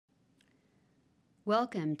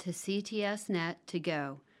Welcome to CTSNet to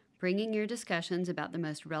Go, bringing your discussions about the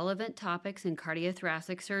most relevant topics in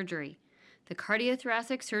cardiothoracic surgery. The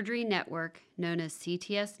Cardiothoracic Surgery Network, known as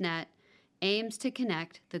CTSNet, aims to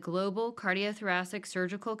connect the global cardiothoracic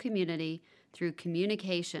surgical community through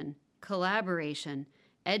communication, collaboration,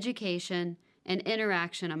 education, and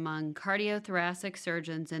interaction among cardiothoracic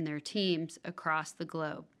surgeons and their teams across the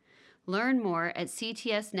globe. Learn more at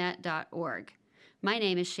ctsnet.org. My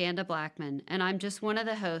name is Shanda Blackman, and I'm just one of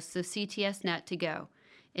the hosts of CTSNet to Go.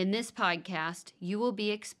 In this podcast, you will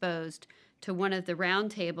be exposed to one of the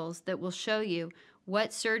roundtables that will show you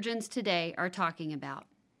what surgeons today are talking about.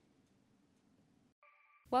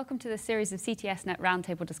 Welcome to this series of CTSNet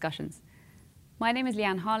roundtable discussions. My name is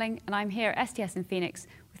Leanne Harling, and I'm here at STS in Phoenix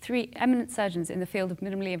with three eminent surgeons in the field of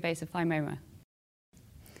minimally invasive thymoma.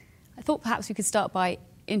 I thought perhaps we could start by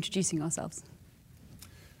introducing ourselves.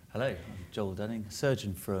 Hello, I'm Joel Dunning, a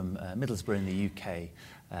surgeon from Middlesbrough in the UK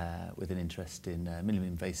with an interest in minimally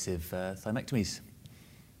invasive thymectomies.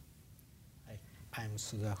 Hi, I'm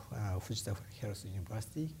Suda, Fujita Health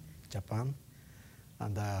University, Japan,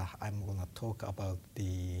 and I'm going to talk about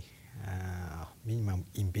the minimum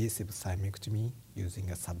invasive thymectomy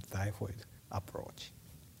using a subxiphoid approach.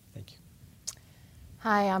 Thank you.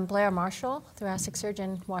 Hi, I'm Blair Marshall, thoracic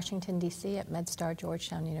surgeon, Washington, D.C. at MedStar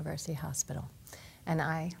Georgetown University Hospital. And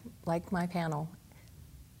I, like my panel,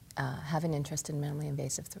 have an interest in minimally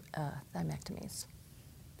invasive thymectomies.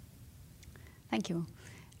 Thank you.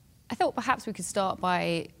 I thought perhaps we could start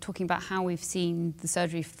by talking about how we've seen the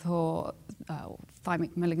surgery for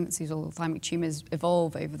thymic malignancies or thymic tumours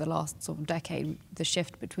evolve over the last sort of decade, the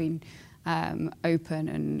shift between open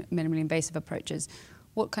and minimally invasive approaches.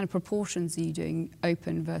 What kind of proportions are you doing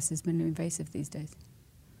open versus minimally invasive these days?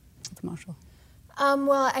 Dr. Marshall.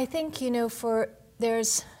 Well, I think,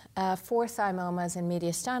 there's 4 thymomas and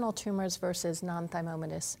mediastinal tumors versus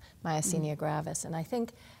non-thymomatous myasthenia gravis. And I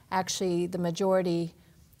think actually the majority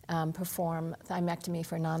perform thymectomy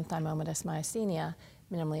for non-thymomatous myasthenia,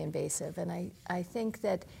 minimally invasive. And I think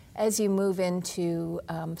that as you move into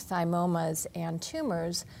thymomas and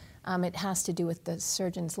tumors, it has to do with the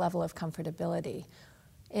surgeon's level of comfortability.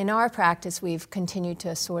 In our practice, we've continued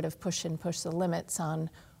to sort of push the limits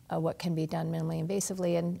on what can be done minimally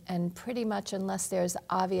invasively, and pretty much unless there's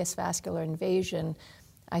obvious vascular invasion,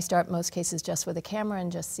 I start most cases just with a camera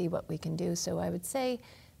and just see what we can do. So I would say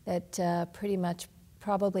that pretty much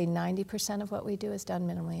probably 90% of what we do is done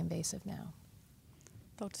minimally invasive now.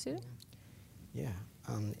 Dr. Suda? Yeah,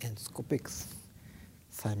 endoscopic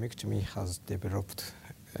thymectomy has developed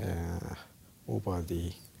over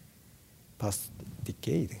the past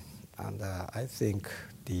decade, and I think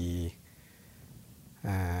the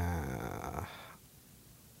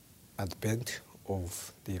advent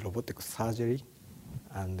of the robotic surgery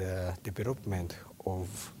and development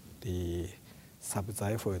of the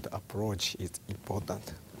subxiphoid approach is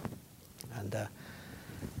important. And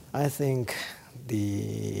I think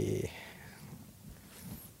the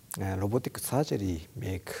robotic surgery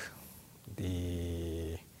make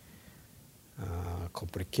the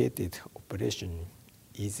complicated operation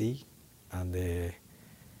easy, and the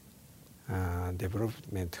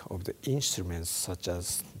development of the instruments such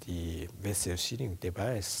as the vessel sealing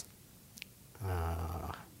device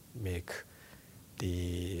make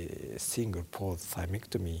the single port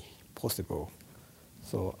thymectomy possible.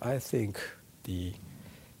 So I think the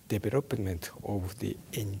development of the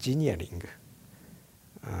engineering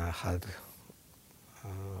had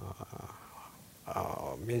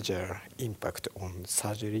a major impact on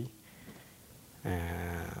surgery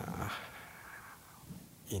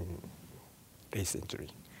in recently.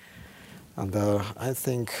 And I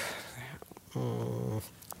think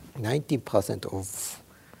 90%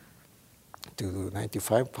 to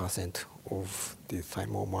 95% of the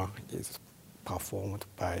thymoma is performed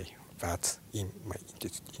by VATS in my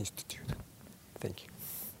institute. Thank you.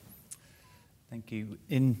 Thank you.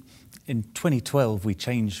 In 2012, we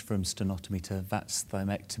changed from stenotomy to VATS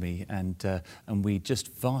thymectomy, and we just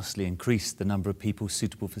vastly increased the number of people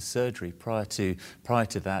suitable for surgery. Prior to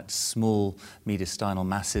that, small mediastinal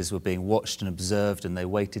masses were being watched and observed, and they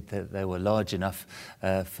waited till they were large enough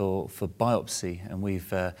for biopsy. And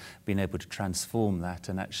we've been able to transform that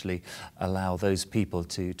and actually allow those people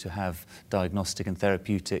to have diagnostic and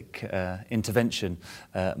therapeutic intervention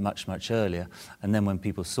much earlier. And then when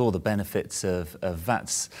people saw the benefits of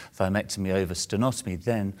VATS thymectomy over stenotomy,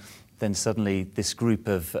 then then suddenly this group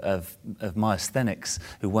of myasthenics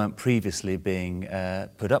who weren't previously being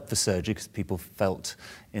put up for surgery because people felt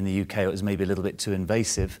in the UK it was maybe a little bit too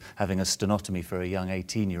invasive, having a stenotomy for a young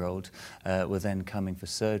 18-year-old, were then coming for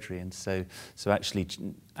surgery. And so actually,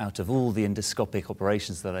 out of all the endoscopic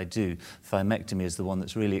operations that I do, thymectomy is the one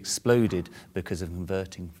that's really exploded because of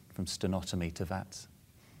converting from stenotomy to VATS.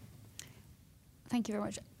 Thank you very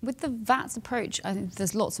much. With the VATS approach, I think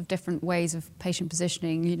there's lots of different ways of patient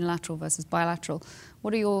positioning, unilateral versus bilateral.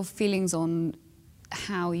 What are your feelings on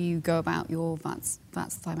how you go about your VATS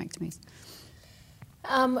thymectomies?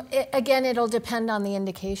 Again, it'll depend on the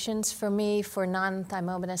indications. For me, for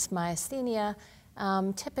non-thymomatous myasthenia,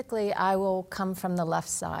 typically I will come from the left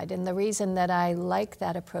side. And the reason that I like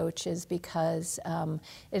that approach is because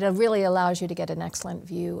it really allows you to get an excellent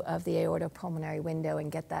view of the aortopulmonary window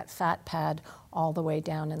and get that fat pad all the way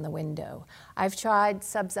down in the window. I've tried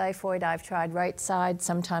subxiphoid, I've tried right side.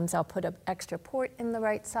 Sometimes I'll put an extra port in the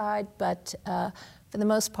right side, but for the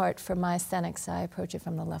most part, for myasthenics, I approach it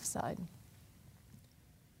from the left side.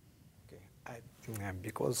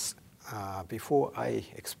 Because before I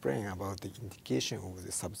explain about the indication of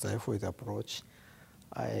the subxiphoid approach,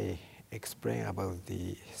 I explain about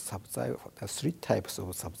the three types of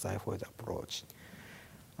subxiphoid approach.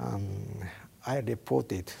 I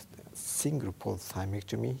reported single port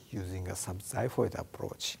thymectomy using a subxiphoid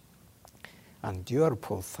approach, and dual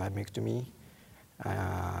port thymectomy,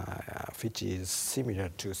 which is similar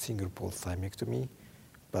to single port thymectomy,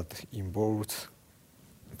 but involves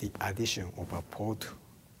the addition of a port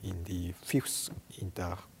in the fifth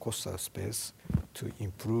intercostal space to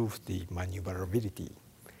improve the maneuverability.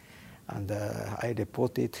 And I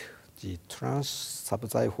reported the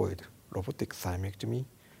trans-subxiphoid robotic thymectomy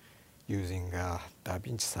using a Da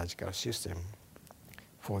Vinci surgical system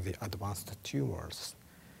for the advanced tumors.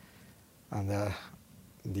 And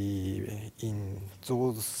in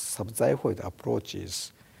those subxiphoid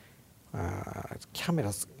approaches,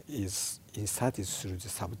 cameras is inserted through the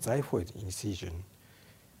subxiphoid incision.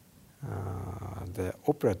 The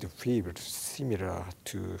operative field similar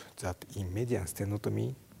to that in median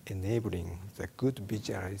stenotomy, enabling the good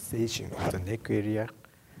visualization of the neck area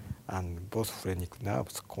and both phrenic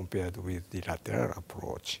nerves compared with the lateral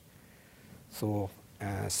approach. So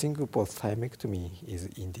single port thymectomy is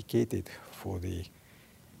indicated for the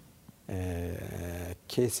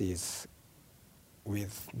cases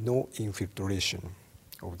with no infiltration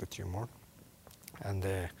of the tumor, and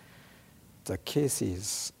the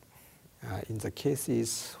cases in the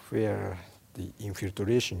cases where the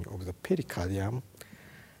infiltration of the pericardium,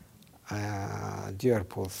 dual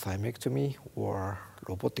port thymectomy or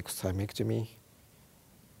robotic thymectomy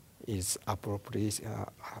is appropriate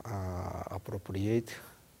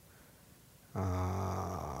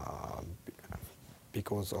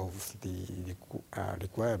because of the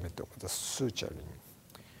requirement of the suturing.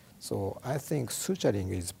 So I think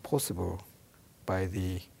suturing is possible by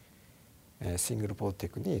the single port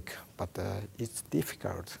technique, but it's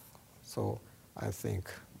difficult. So I think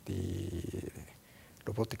the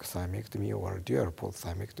robotic thymectomy or dual port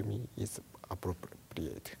thymectomy is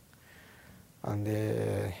appropriate. And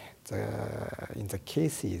in the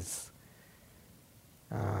cases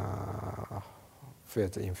where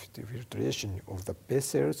the infiltration of the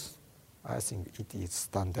vessels, I think it is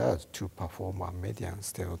standard to perform a median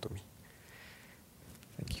stenotomy.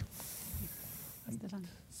 Thank you.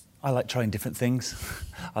 I like trying different things.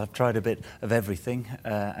 I've tried a bit of everything,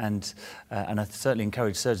 and I certainly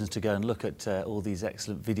encourage surgeons to go and look at all these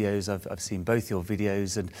excellent videos. I've seen both your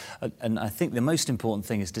videos, and I think the most important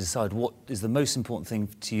thing is to decide what is the most important thing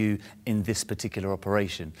to you in this particular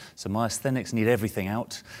operation. So myasthenics need everything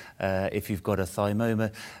out. If you've got a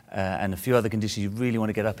thymoma and a few other conditions, you really want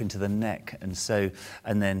to get up into the neck,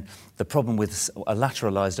 and then the problem with a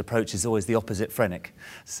lateralized approach is always the opposite phrenic.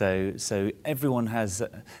 So everyone has.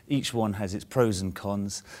 Each one has its pros and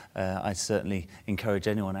cons. I certainly encourage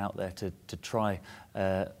anyone out there to try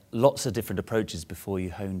lots of different approaches before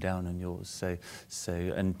you hone down on yours.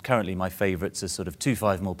 And currently my favourites are sort of 2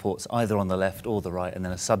 5mm ports either on the left or the right, and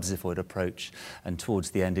then a subxiphoid approach. And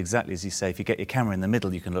towards the end, exactly as you say, if you get your camera in the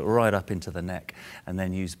middle, you can look right up into the neck, and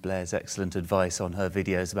then use Blair's excellent advice on her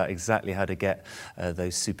videos about exactly how to get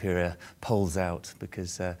those superior poles out,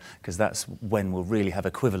 because that's when we'll really have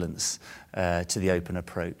equivalence to the open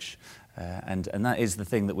approach. And that is the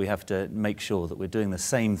thing that we have to make sure that we're doing the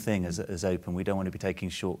same thing as open. We don't want to be taking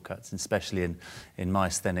shortcuts, especially in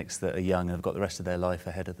myasthenics that are young and have got the rest of their life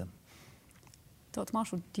ahead of them. Dr.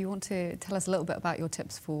 Marshall, do you want to tell us a little bit about your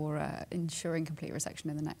tips for ensuring complete resection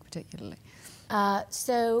in the neck particularly?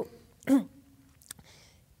 So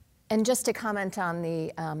And just to comment on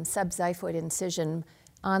the subxiphoid incision,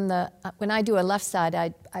 on the when I do a left side,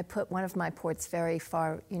 I put one of my ports very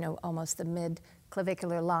far, almost the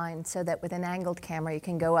mid-clavicular line, so that with an angled camera, you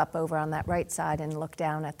can go up over on that right side and look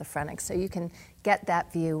down at the frontex. So you can get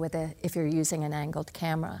that view if you're using an angled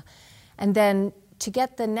camera. And then to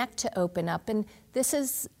get the neck to open up, and this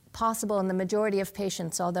is possible in the majority of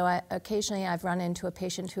patients, although occasionally I've run into a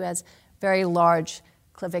patient who has very large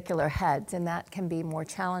clavicular heads, and that can be more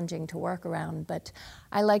challenging to work around. But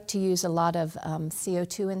I like to use a lot of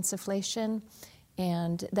CO2 insufflation,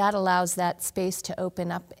 and that allows that space to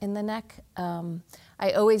open up in the neck.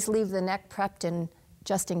 I always leave the neck prepped in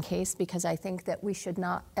just in case, because I think that we should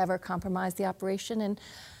not ever compromise the operation. And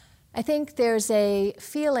I think there's a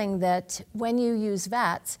feeling that when you use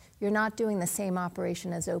VATS, you're not doing the same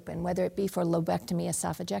operation as open, whether it be for lobectomy,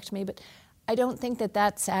 esophagectomy, but I don't think that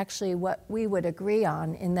that's actually what we would agree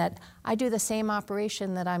on, in that I do the same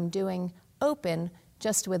operation that I'm doing open,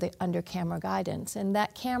 just with under camera guidance. And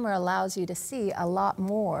that camera allows you to see a lot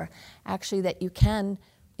more, actually, that you can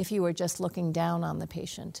if you were just looking down on the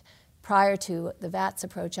patient. Prior to the VATS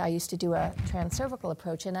approach, I used to do a transcervical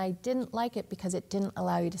approach, and I didn't like it because it didn't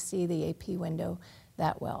allow you to see the AP window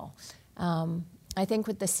that well. I think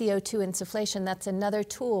with the CO2 insufflation, that's another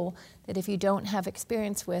tool that if you don't have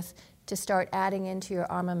experience with, to start adding into your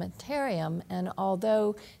armamentarium. And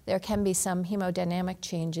although there can be some hemodynamic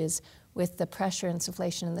changes with the pressure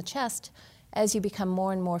insufflation in the chest, as you become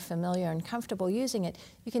more and more familiar and comfortable using it,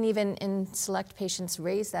 you can even, in select patients,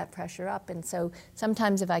 raise that pressure up. And so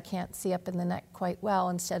sometimes if I can't see up in the neck quite well,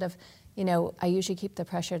 instead of, I usually keep the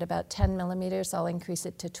pressure at about 10 millimeters, I'll increase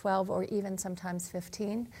it to 12 or even sometimes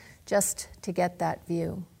 15, just to get that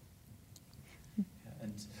view.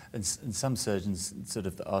 And some surgeons sort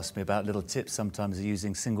of ask me about little tips sometimes of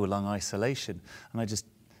using single lung isolation, and I just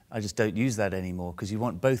don't use that anymore, because you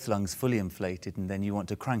want both lungs fully inflated, and then you want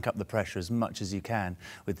to crank up the pressure as much as you can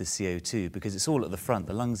with the CO2, because it's all at the front.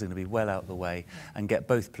 The lungs are going to be well out the way, and get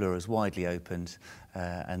both pleuras widely opened,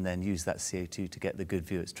 and then use that CO2 to get the good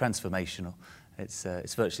view. It's transformational.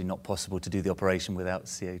 It's virtually not possible to do the operation without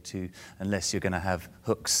CO2 unless you're going to have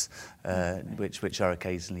hooks, which are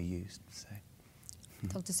occasionally used. So.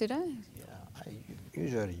 Dr. Suda? Yeah, I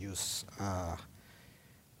usually use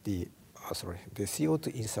the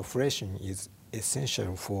CO2 insufflation is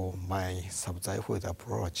essential for my subxiphoid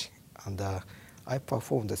approach, and I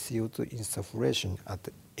perform the CO2 insufflation at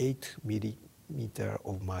 8 millimeter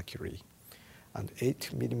of mercury, and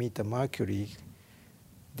 8 millimeter mercury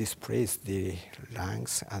displace the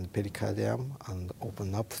lungs and pericardium and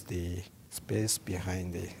open up the space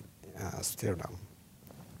behind the sternum.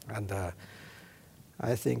 And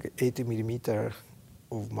I think 80 millimeter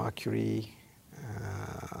of mercury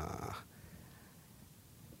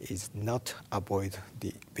is not avoid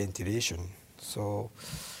the ventilation, so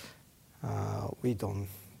we don't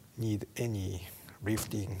need any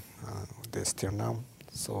lifting the sternum.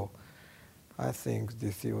 So I think the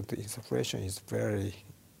CO2 insufflation is very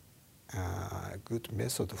good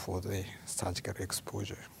method for the surgical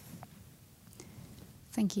exposure.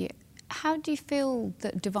 Thank you. How do you feel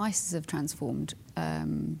that devices have transformed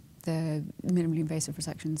the minimally invasive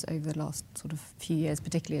resections over the last sort of few years,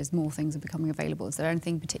 particularly as more things are becoming available? Is there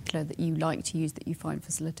anything particular that you like to use that you find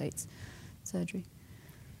facilitates surgery?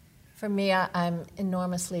 For me, I'm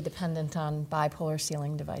enormously dependent on bipolar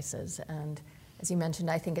sealing devices. And as you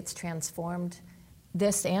mentioned, I think it's transformed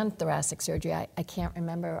this and thoracic surgery. I can't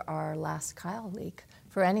remember our last chyle leak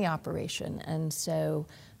for any operation. And so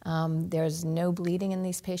there's no bleeding in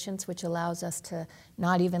these patients, which allows us to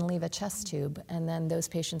not even leave a chest tube. And then those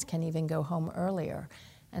patients can even go home earlier.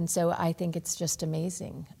 And so I think it's just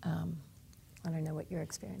amazing. I don't know what your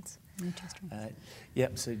experience.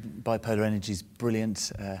 Yep, so bipolar energy is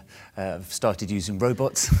brilliant. I've started using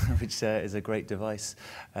robots, which is a great device.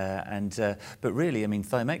 But really, I mean,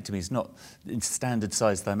 thymectomy is not, standard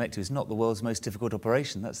size thymectomy is not the world's most difficult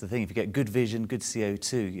operation. That's the thing. If you get good vision, good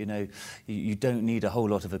CO2, you don't need a whole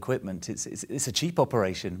lot of equipment. It's a cheap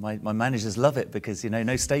operation. My managers love it because,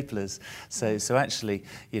 no staplers. So actually,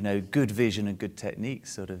 good vision and good technique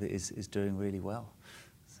sort of is doing really well.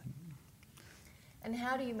 And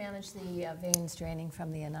how do you manage the veins draining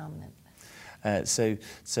from the innominate? I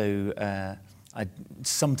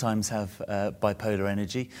sometimes have bipolar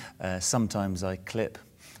energy. Sometimes I clip.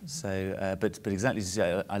 So, but exactly,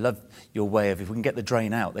 I love your way of, if we can get the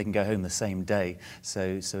drain out, they can go home the same day. So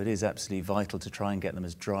it is absolutely vital to try and get them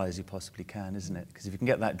as dry as you possibly can, isn't it? Because if you can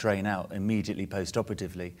get that drain out immediately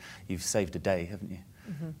post-operatively, you've saved a day, haven't you?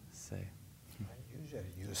 Mm-hmm. So. I usually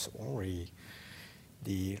use only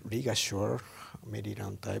the LigaSure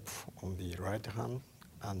Maryland type on the right hand,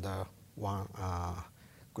 and one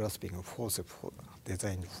grasping forceps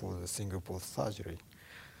designed for the single port surgery.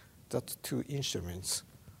 That's 2 instruments.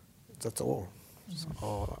 That's all.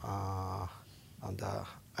 So, and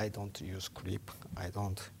I don't use clip. I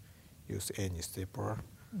don't use any stapler.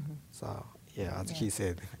 So yeah, as he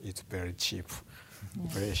said, it's very cheap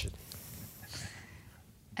operation.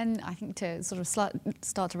 And I think to sort of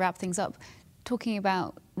start to wrap things up, talking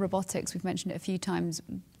about robotics, we've mentioned it a few times.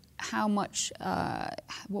 How much,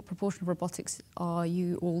 what proportion of robotics are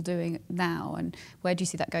you all doing now, and where do you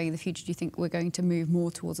see that going in the future? Do you think we're going to move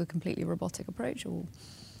more towards a completely robotic approach, or?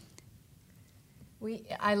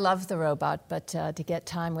 I love the robot, but to get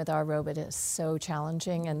time with our robot is so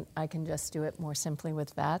challenging, and I can just do it more simply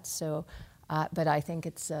with that. So, but I think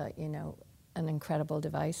it's an incredible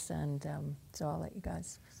device, and so I'll let you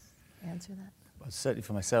guys answer that. Well, certainly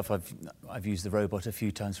for myself, I've used the robot a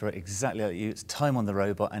few times for exactly like you. It's time on the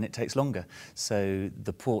robot and it takes longer. So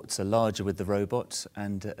the ports are larger with the robot,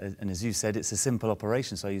 and as you said, it's a simple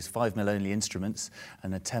operation. So I use 5mm only instruments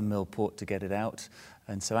and a 10mm port to get it out.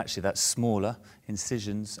 And so actually that's smaller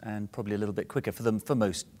incisions and probably a little bit quicker for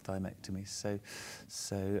most thymectomies.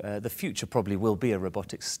 So the future probably will be a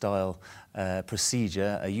robotic style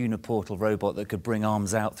procedure, a uniportal robot that could bring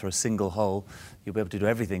arms out through a single hole. You'll be able to do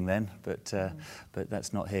everything then, but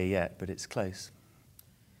that's not here yet, but it's close.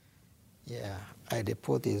 Yeah, I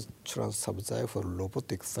reported transsubxiphoid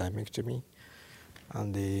robotic thymectomy,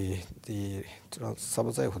 and the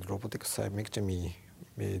transsubxiphoid robotic thymectomy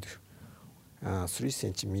made 3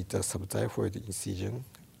 centimeter subxiphoid incision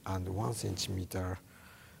and 1 centimeter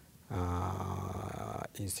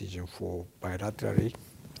incision for bilaterally,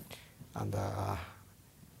 and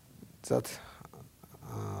that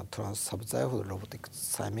transsubxiphoid robotic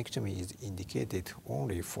thymectomy is indicated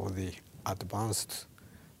only for the advanced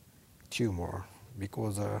tumor,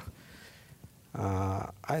 because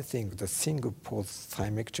I think the single port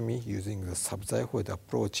thymectomy using the subxiphoid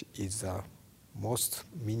approach is the most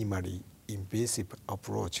minimally invasive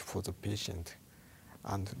approach for the patient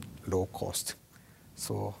and low cost.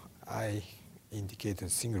 So I indicated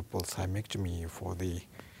single port thymectomy for the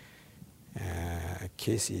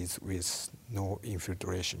cases with no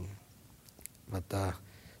infiltration. But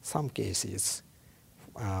some cases,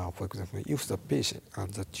 for example, if the patient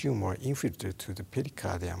and the tumor infiltrates to the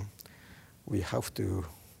pericardium, we have to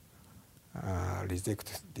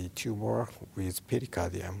reject the tumor with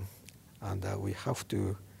pericardium, and we have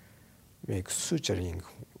to make suturing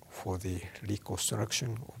for the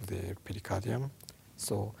reconstruction of the pericardium.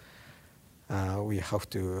 So we have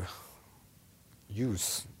to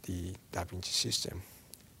use the Da Vinci system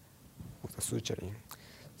for the suturing.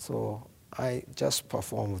 So I just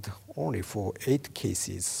performed only for 8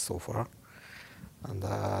 cases so far, and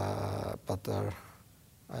but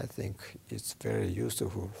I think it's very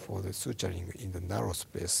useful for the suturing in the narrow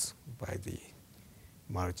space by the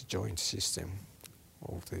multi-joint system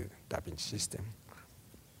of the Da Vinci system.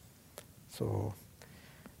 So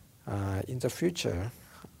in the future,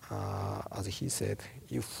 as he said,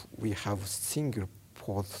 if we have single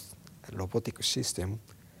port robotic system,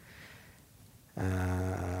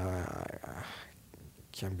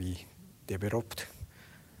 can be developed.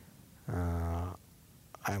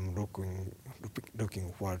 I'm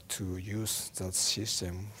looking forward to use that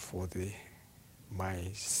system for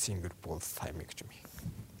my single port thymectomy.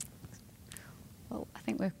 Well, I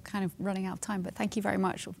think we're kind of running out of time, but thank you very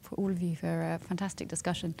much for all of you for a fantastic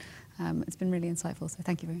discussion. It's been really insightful, so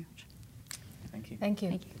thank you very much. Thank you. Thank you.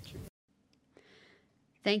 Thank you.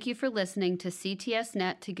 Thank you for listening to CTS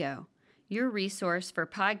Net to Go, your resource for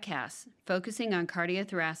podcasts focusing on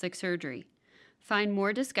cardiothoracic surgery. Find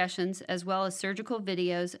more discussions as well as surgical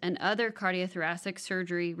videos and other cardiothoracic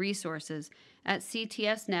surgery resources at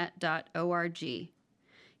ctsnet.org.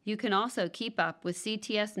 You can also keep up with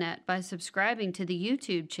CTSNet by subscribing to the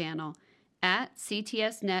YouTube channel at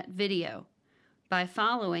CTSNet Video, by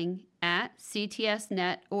following at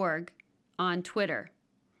CTSNet.org on Twitter,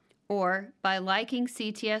 or by liking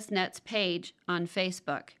CTSNet's page on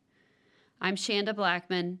Facebook. I'm Shanda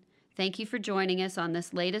Blackman. Thank you for joining us on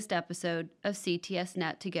this latest episode of CTS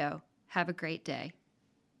Net to Go. Have a great day.